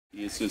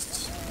He's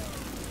just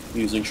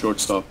using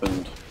shortstop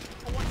and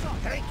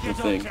the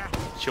thing.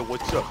 Yo,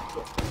 what's up?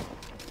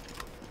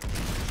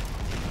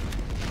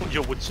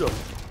 Yo, what's up?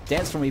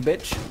 Dance for me,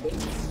 bitch.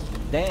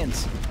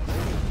 Dance.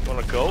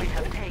 Wanna go?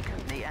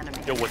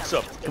 Yo, what's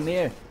up? Come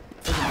here.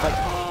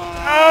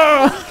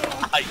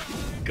 I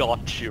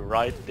got you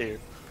right there.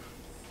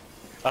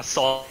 I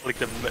saw like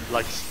the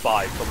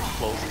spy come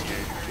close to you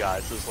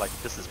guys. It was like,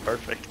 this is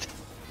perfect.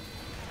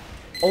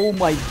 Oh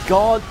my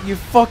god, you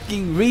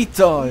fucking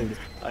retard!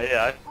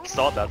 Yeah, I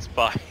saw that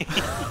spy.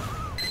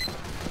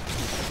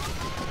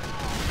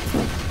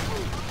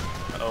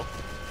 Oh.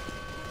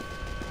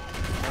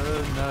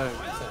 Oh no,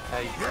 it's a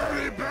hate.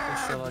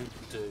 What shall I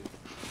do?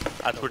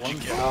 That's what you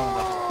get.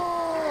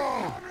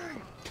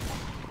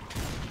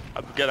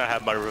 I'm gonna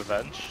have my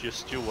revenge,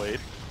 just you wait.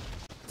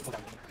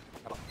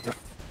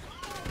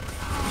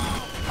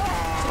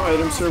 Oh,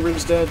 item server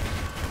is dead.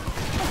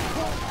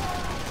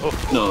 Oh.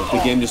 No,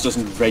 the game just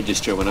doesn't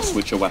register when I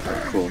switch a weapon.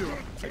 Cool.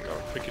 I got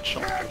a freaking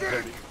shotgun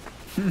heavy.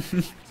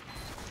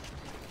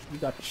 You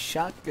got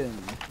shotgun.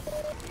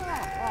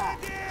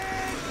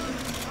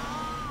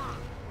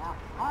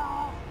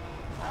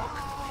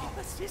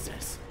 The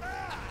scissors.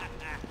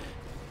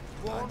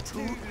 1,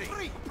 2,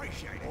 3.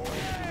 Appreciate it.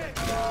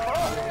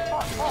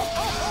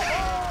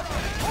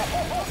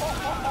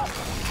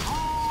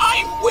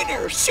 I'm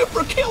winner,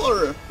 super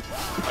killer,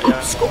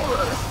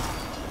 scorer.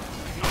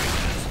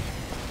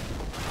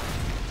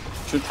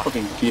 Should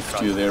fucking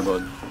gift you there,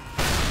 bud.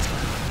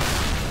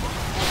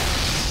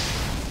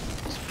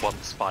 This one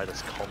spy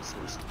that's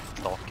constantly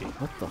talking.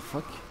 What the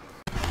fuck?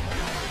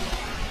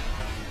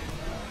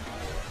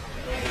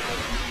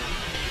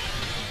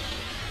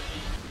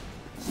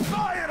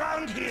 Spy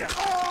around here.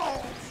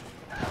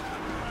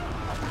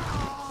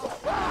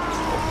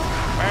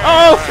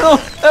 Oh no!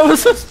 That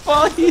was a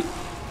spy!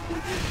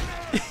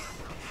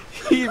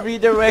 He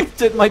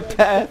redirected my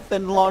path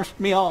and launched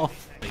me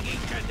off.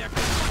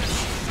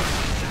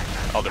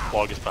 Oh, the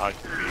fog is behind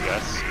you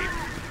guys.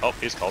 Oh,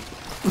 he's gone.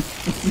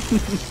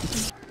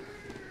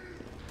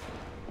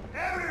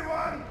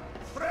 Everyone,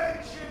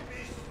 friendship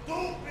is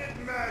stupid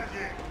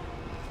magic.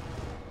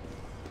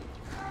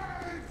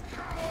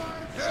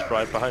 He's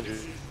right behind you.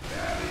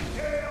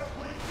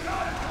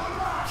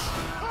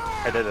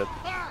 I did it.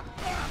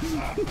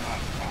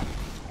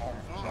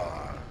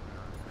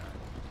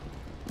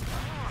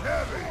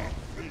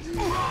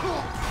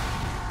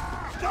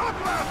 Stop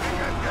laughing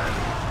again.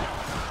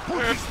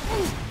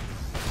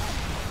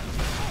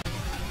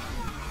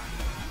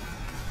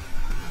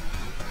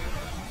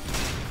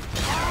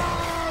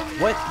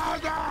 What?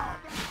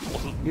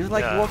 You're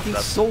like Yeah, walking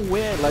that's... so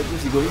weird. Like,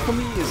 is he going for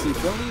me? Is he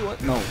friendly? What?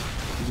 No.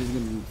 He's just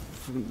gonna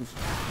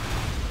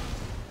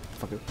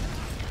fuck it.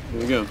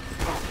 There you go.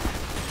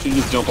 Should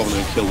just jump over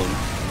there and kill him.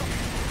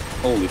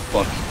 Holy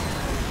fuck.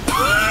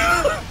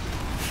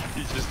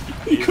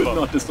 He could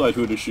not decide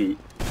who to shoot.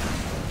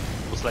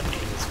 It was like in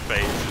his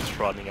face, just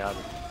running at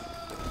him.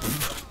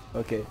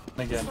 Okay.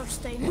 Again.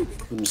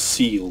 I'm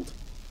sealed.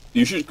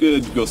 You should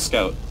go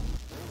scout.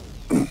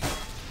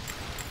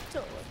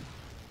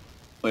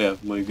 Oh yeah,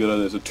 my good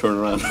idea is to turn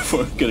around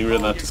before getting rid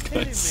of that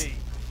disguise.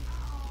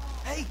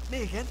 Hey,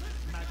 me again.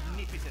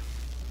 Magnificent.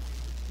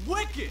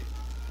 Wicked.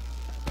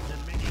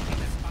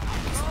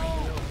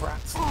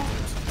 Brats. Oh,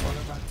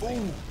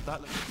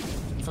 that looks...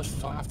 First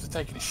time after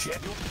taking a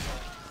shit.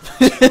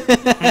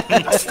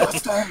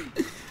 Disgusting!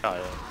 Oh,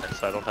 yeah.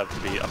 So I don't have to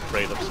be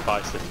afraid of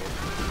spies anymore.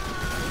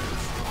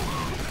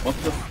 What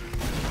the?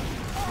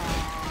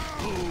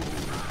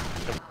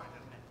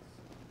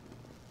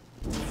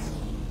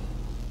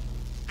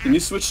 Can you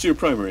switch to your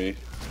primary?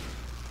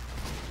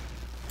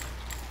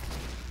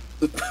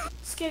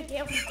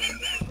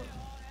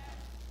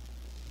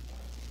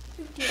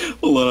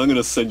 Hold on, I'm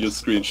gonna send you a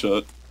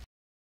screenshot.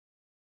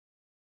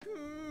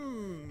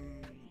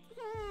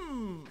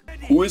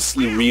 Who is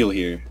real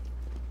here?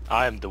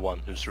 I am the one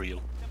who's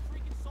real.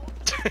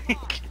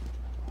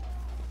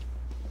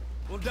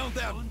 Well, don't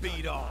that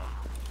beat off.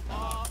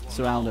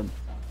 Surround him.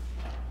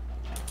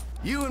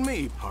 You and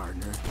me,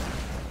 partner.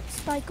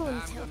 Spike on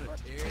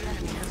teleport.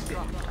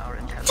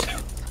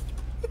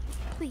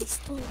 Please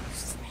don't.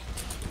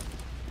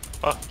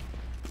 Oh,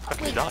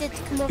 fucking die.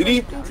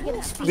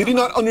 Did he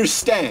not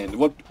understand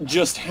what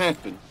just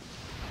happened?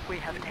 We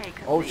have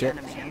taken Oh the shit.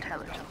 enemy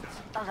intelligence.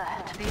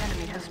 Alert, the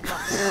enemy has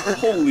dropped.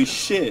 Holy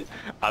shit.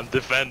 I'm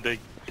defending.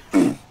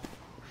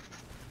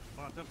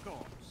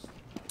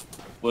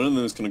 One of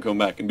them is gonna come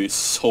back and be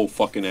so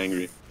fucking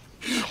angry.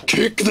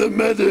 Kick the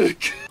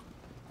medic!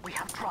 We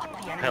have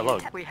dropped the enemy. Hello.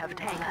 We have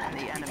taken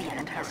the enemy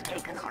and has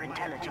taken our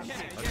intelligence.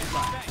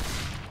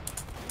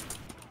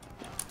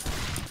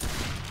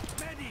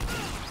 The enemy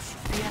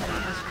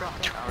has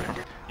dropped our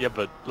intelligence. Yeah,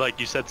 but like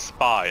you said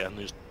spy and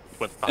just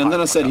went behind. And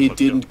then I said he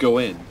didn't go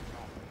in.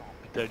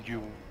 Then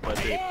you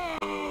went in.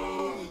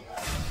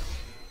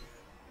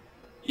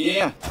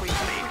 Yeah.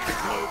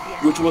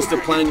 Which was the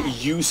plan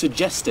you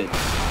suggested.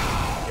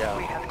 Yeah.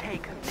 We have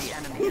taken the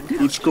enemy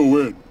Let's go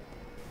in.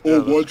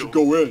 Oh, why'd you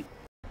go in?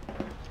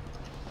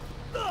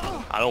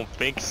 I don't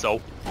think so.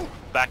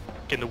 Back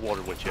back in the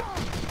water with you.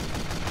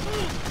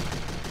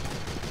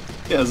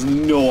 He has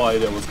no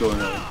idea what's going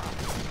on.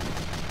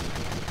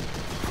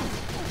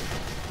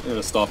 I'm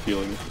gonna stop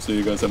healing so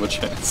you guys have a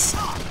chance.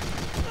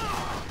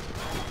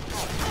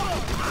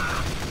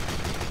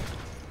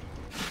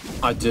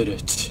 I did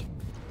it.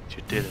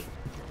 You did it.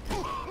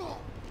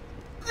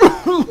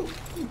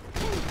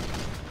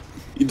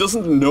 He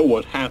doesn't know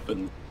what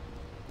happened.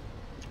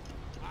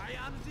 I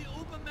am the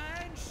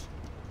Ubermensch.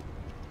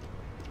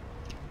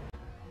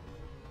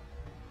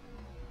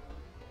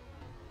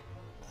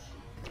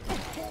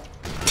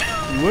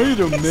 Wait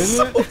a minute.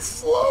 So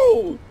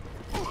slow.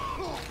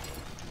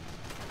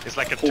 It's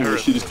like a Holy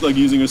turret. shit, it's like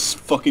using a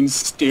fucking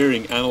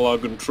steering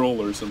analog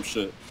controller or some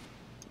shit.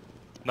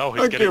 No,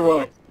 he's I getting give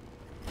up.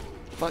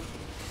 Fuck.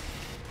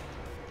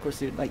 Of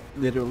course, you're like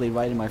literally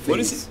right in my face. What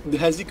is he?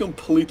 Has he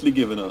completely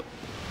given up?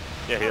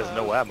 Yeah, he has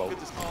no ammo.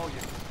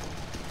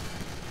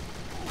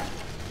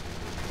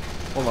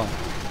 Hold on.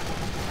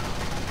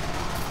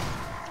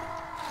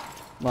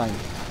 Mine.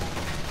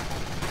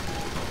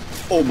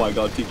 Oh my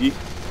god, Tiki.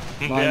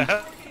 Mine.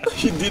 Yeah.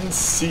 He didn't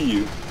see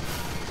you.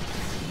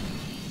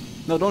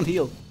 No, don't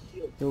heal.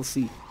 He'll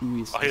see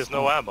who is. Oh, he has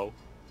no ammo.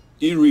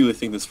 Do you really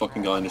think this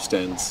fucking guy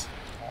understands?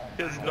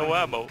 He has no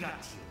ammo.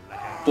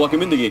 Block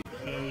him in the game.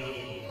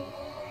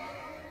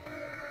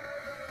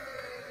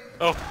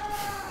 Oh,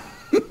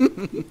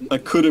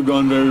 That could have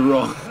gone very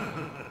wrong.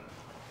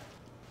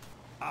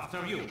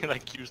 After you. he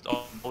like used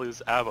all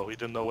his ammo. He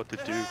didn't know what to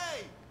do.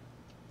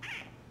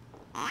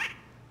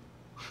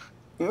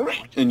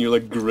 And you're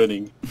like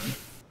grinning.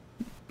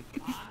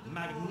 Oh,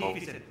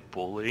 Magnificent.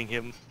 bullying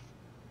him.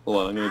 Hold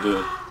on, I'm gonna do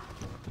it.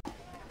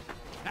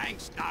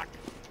 Thanks, Doc.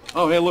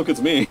 Oh hey, look,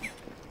 it's me.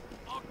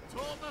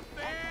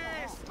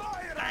 Oktoberfest.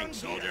 Thanks,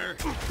 soldier.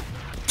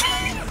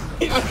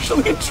 He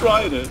actually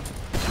tried it.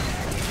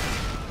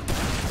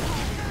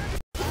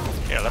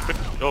 Yeah, let me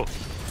go.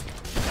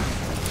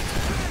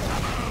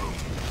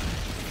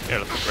 Yeah,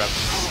 let me grab.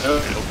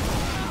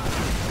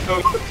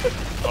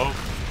 Oh,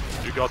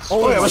 you got.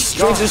 Oh, I have a my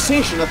strange God.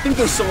 sensation. I think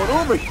there's someone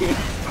over here.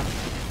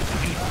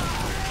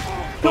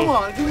 Come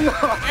on, give me a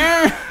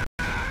hug.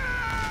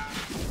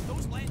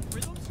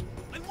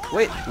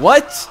 Wait,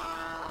 what?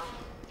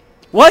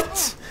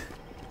 What?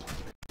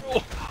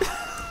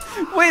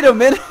 Wait a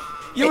minute.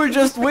 You were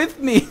just with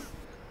me.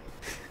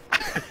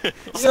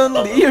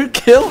 Suddenly you're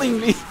killing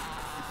me.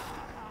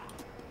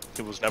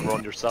 He was never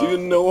on your Do side. you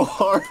know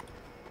harm?